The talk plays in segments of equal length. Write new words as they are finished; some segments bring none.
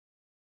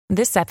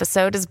This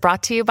episode is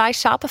brought to you by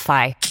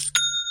Shopify.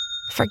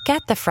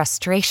 Forget the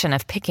frustration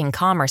of picking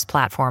commerce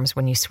platforms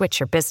when you switch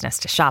your business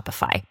to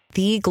Shopify,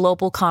 the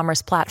global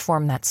commerce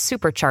platform that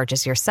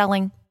supercharges your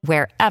selling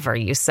wherever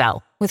you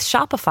sell. With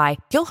Shopify,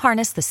 you'll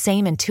harness the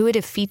same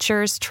intuitive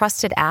features,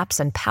 trusted apps,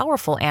 and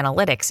powerful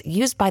analytics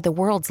used by the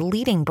world's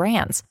leading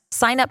brands.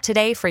 Sign up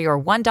today for your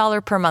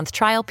 $1 per month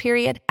trial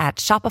period at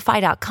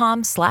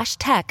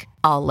shopify.com/tech,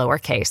 all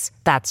lowercase.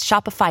 That's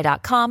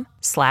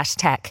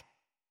shopify.com/tech.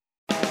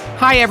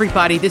 Hi,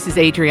 everybody. This is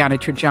Adriana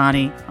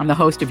Trajani. I'm the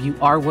host of You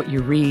Are What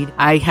You Read.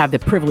 I have the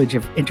privilege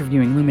of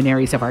interviewing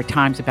luminaries of our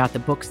times about the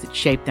books that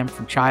shaped them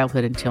from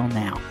childhood until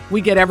now.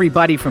 We get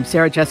everybody from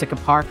Sarah Jessica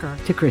Parker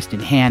to Kristen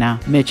Hanna,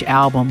 Mitch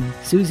Albom,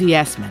 Susie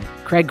Essman,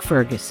 Craig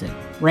Ferguson,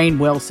 Rainn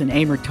Wilson,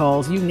 Amor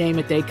Tolls, you name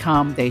it, they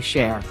come, they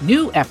share.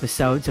 New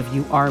episodes of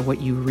You Are What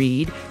You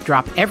Read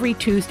drop every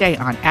Tuesday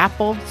on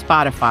Apple,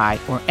 Spotify,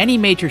 or any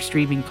major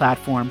streaming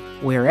platform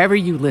wherever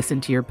you listen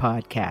to your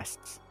podcasts.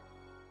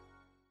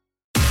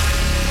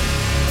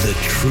 The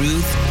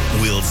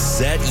truth will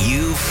set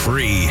you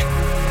free.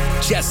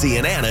 Jesse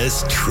and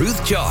Anna's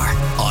Truth Jar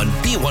on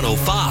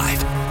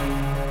B105.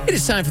 It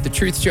is time for the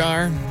Truth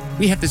Jar.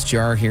 We have this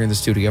jar here in the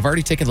studio. I've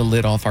already taken the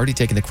lid off, already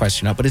taken the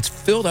question out, but it's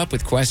filled up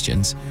with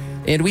questions.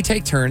 And we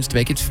take turns to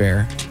make it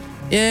fair.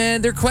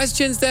 And they're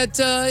questions that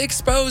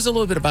expose a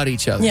little bit about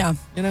each other. Yeah.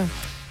 You know,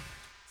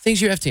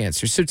 things you have to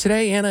answer. So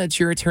today, Anna, it's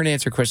your turn to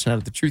answer a question out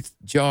of the Truth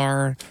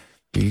Jar.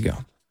 Here you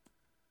go.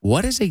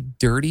 What is a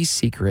dirty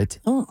secret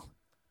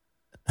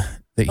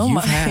that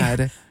you've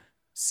had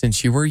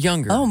since you were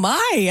younger? Oh,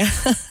 my.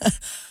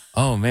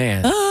 Oh,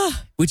 man.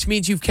 Which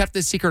means you've kept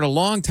this secret a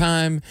long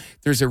time.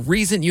 There's a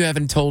reason you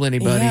haven't told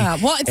anybody. Yeah.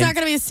 Well, it's not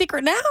going to be a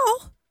secret now.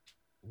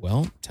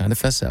 Well, time to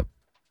fess up.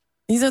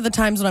 These are the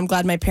times when I'm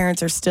glad my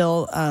parents are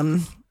still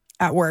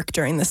at work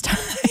during this time.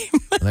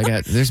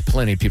 There's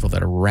plenty of people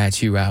that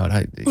rat you out.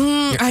 I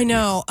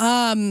know.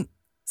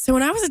 So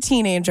when I was a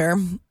teenager,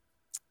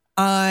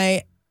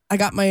 I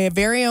got my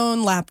very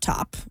own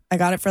laptop. I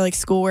got it for like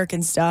schoolwork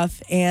and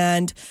stuff.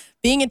 And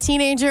being a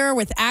teenager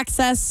with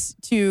access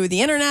to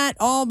the internet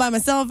all by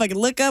myself, I could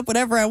look up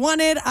whatever I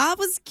wanted. I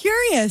was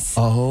curious.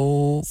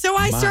 Oh, so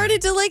I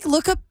started to like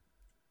look up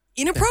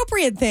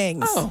inappropriate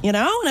things, you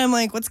know? And I'm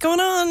like, what's going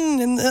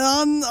on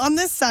on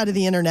this side of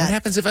the internet? What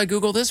happens if I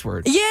Google this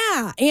word?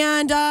 Yeah.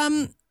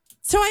 And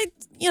so I,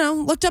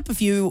 looked up a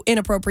few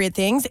inappropriate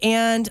things,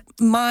 and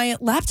my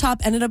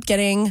laptop ended up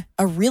getting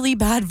a really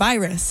bad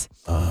virus.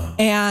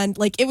 And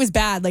like, it was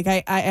bad. Like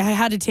I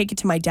had to take it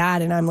to my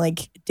dad, and I'm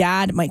like,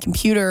 Dad, my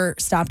computer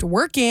stopped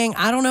working.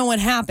 I don't know what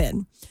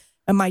happened.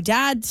 And my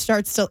dad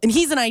starts to, and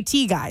he's an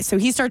IT guy, so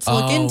he starts to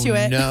look into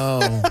it.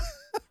 No.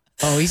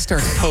 He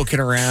starts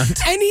poking around.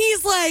 And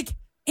he's like,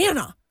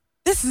 Anna,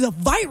 this is a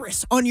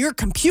virus on your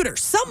computer.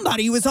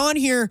 Somebody was on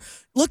here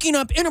looking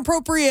up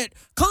inappropriate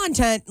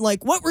content.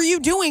 Like, what were you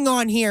doing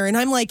on here? And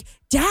I'm like,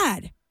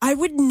 Dad, I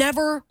would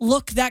never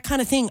look that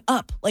kind of thing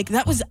up. Like,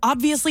 that was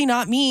obviously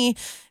not me.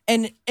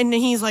 And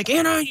he's like,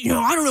 Anna,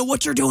 I don't know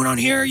what you're doing on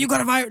here. You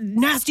got a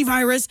nasty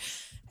virus.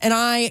 And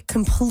I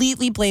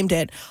completely blamed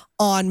it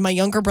on my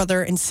younger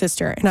brother and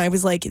sister. And I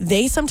was like,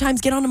 they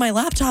sometimes get onto my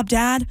laptop,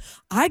 Dad.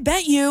 I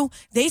bet you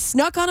they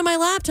snuck onto my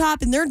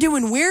laptop and they're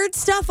doing weird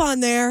stuff on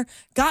there.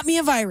 Got me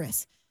a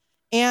virus.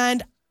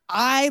 And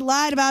I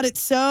lied about it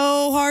so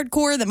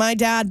hardcore that my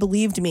dad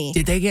believed me.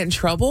 Did they get in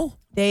trouble?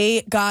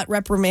 They got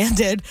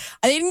reprimanded.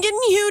 I didn't get in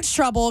huge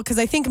trouble because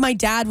I think my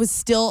dad was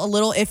still a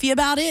little iffy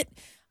about it.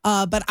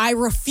 But I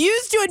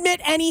refused to admit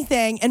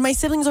anything. And my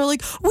siblings are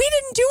like, we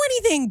didn't do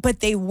anything.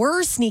 But they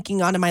were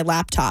sneaking onto my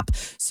laptop.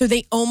 So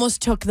they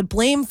almost took the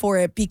blame for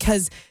it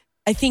because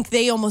I think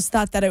they almost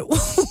thought that it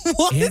was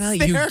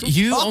their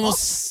you fault.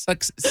 almost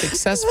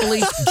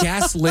successfully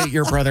gaslit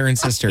your brother and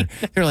sister.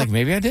 They're like,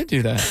 maybe I did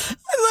do that.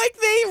 Like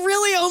they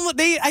really almost,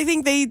 I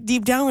think they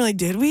deep down were like,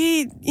 did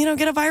we,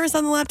 get a virus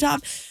on the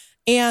laptop?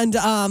 And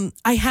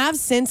I have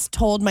since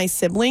told my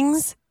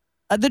siblings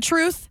the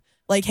truth.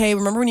 Like, hey,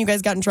 remember when you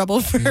guys got in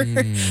trouble for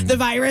the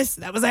virus?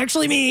 That was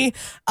actually me.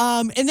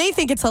 And they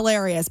think it's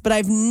hilarious, but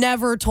I've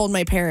never told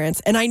my parents,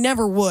 and I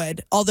never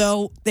would,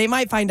 although they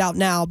might find out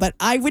now, but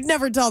I would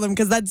never tell them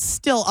because that's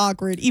still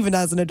awkward, even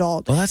as an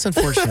adult. Well, that's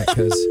unfortunate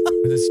because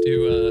let's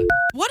do...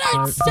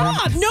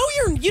 Stop. No,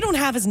 you don't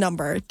have his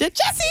number.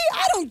 Jesse,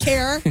 I don't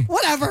care.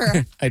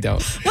 Whatever. I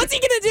don't. What's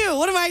he going to do?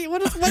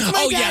 What's my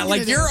dad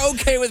gonna do? You're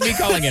okay with me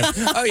calling him.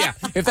 Oh, yeah.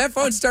 If that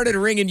phone started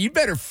ringing, you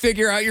better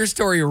figure out your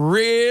story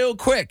real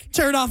quick.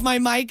 Turn off my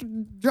mic,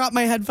 drop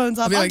my headphones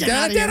off. I'll be like,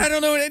 Dad, I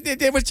don't know.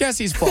 It was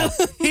Jesse's fault.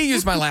 He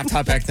used my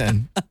laptop back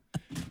then.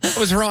 It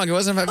was wrong. It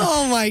wasn't.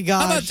 Oh, my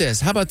gosh.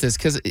 How about this?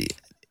 Because,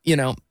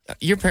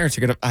 your parents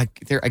are going to, I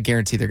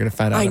guarantee they're going to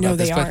find out about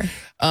this. I know they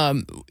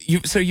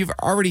are. So you've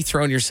already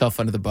thrown yourself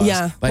under the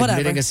bus by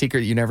admitting a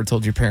secret you never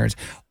told your parents.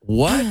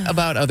 What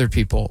about other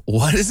people?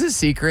 What is a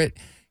secret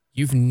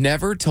you've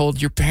never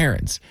told your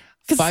parents?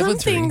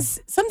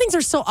 Because some things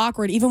are so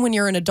awkward, even when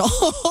you're an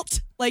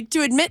adult, like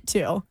to admit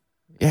to.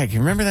 Yeah, can you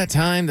remember that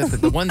time that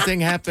the one thing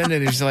happened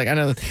and it's just like, I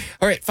know.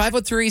 All right,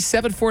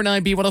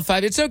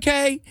 503-749-B105. It's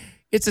okay.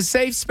 It's a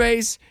safe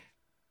space.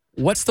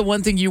 What's the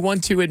one thing you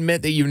want to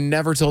admit that you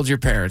never told your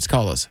parents?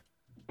 Call us.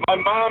 My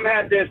mom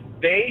had this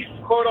vase,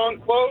 quote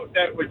unquote,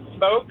 that would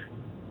smoke,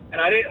 and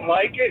I didn't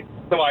like it,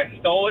 so I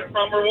stole it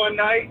from her one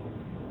night.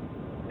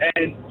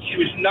 And she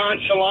was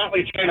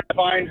nonchalantly trying to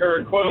find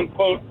her quote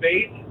unquote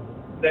vase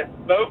that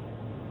smoked.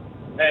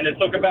 And it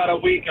took about a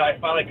week, and I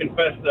finally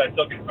confessed that I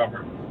took it from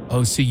her.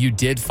 Oh, so you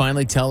did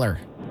finally tell her.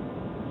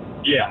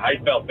 Yeah, I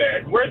felt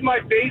bad. Where's my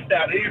vase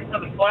at? I needed it for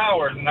the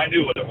flowers, and I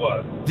knew what it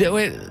was.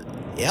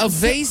 A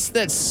vase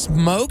that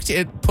smoked?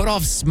 It put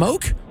off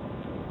smoke?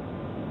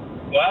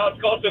 Well,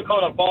 it's also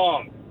called a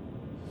bong.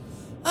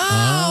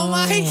 Oh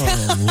my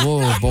God.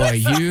 Whoa, boy.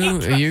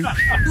 You.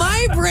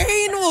 My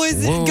brain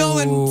was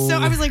going, so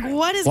I was like,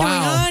 what is going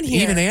on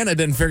here? Even Anna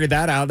didn't figure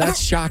that out. That's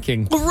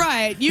shocking.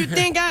 Right. You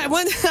think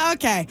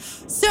okay.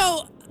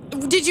 So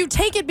did you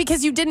take it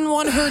because you didn't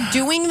want her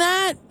doing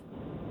that?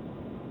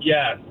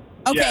 Yes.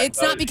 Okay, yes,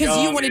 it's not because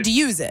you wanted to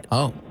use it.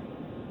 Oh.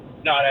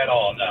 Not at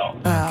all, no.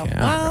 Oh, Okay,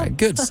 well. all right.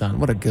 Good son.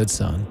 What a good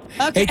son.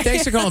 Okay. Hey,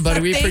 thanks for calling,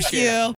 buddy. We Thank appreciate it. you.